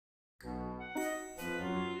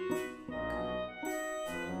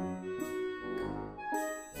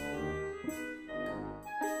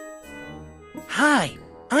Hi,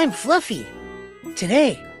 I'm Fluffy.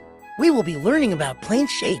 Today, we will be learning about plane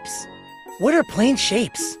shapes. What are plane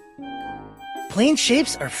shapes? Plane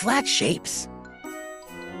shapes are flat shapes.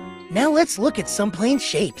 Now let's look at some plane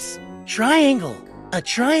shapes. Triangle. A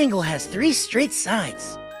triangle has 3 straight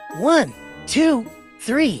sides. 1, 2,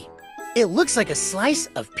 3. It looks like a slice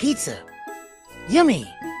of pizza.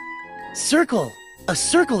 Yummy. Circle. A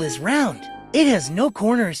circle is round. It has no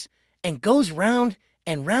corners and goes round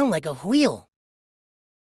and round like a wheel.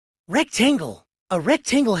 Rectangle. A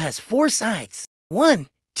rectangle has 4 sides. 1,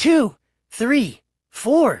 2, 3,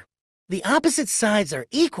 4. The opposite sides are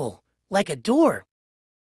equal, like a door.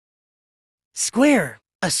 Square.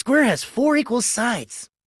 A square has 4 equal sides.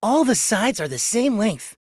 All the sides are the same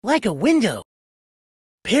length, like a window.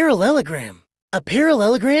 Parallelogram. A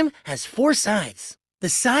parallelogram has 4 sides. The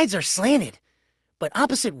sides are slanted, but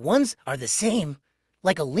opposite ones are the same,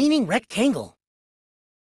 like a leaning rectangle.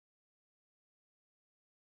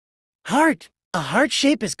 Heart. A heart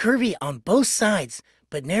shape is curvy on both sides,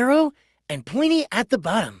 but narrow and pointy at the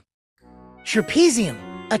bottom. Trapezium.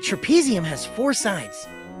 A trapezium has 4 sides,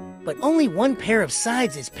 but only one pair of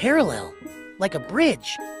sides is parallel, like a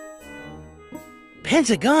bridge.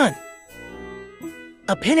 Pentagon.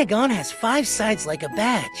 A pentagon has 5 sides like a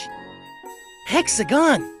badge.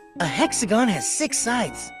 Hexagon. A hexagon has 6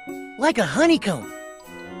 sides, like a honeycomb.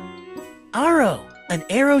 Arrow. An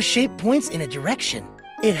arrow shape points in a direction.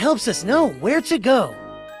 It helps us know where to go.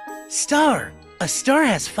 Star. A star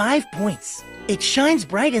has 5 points. It shines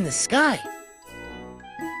bright in the sky.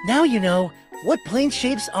 Now you know what plane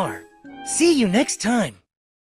shapes are. See you next time.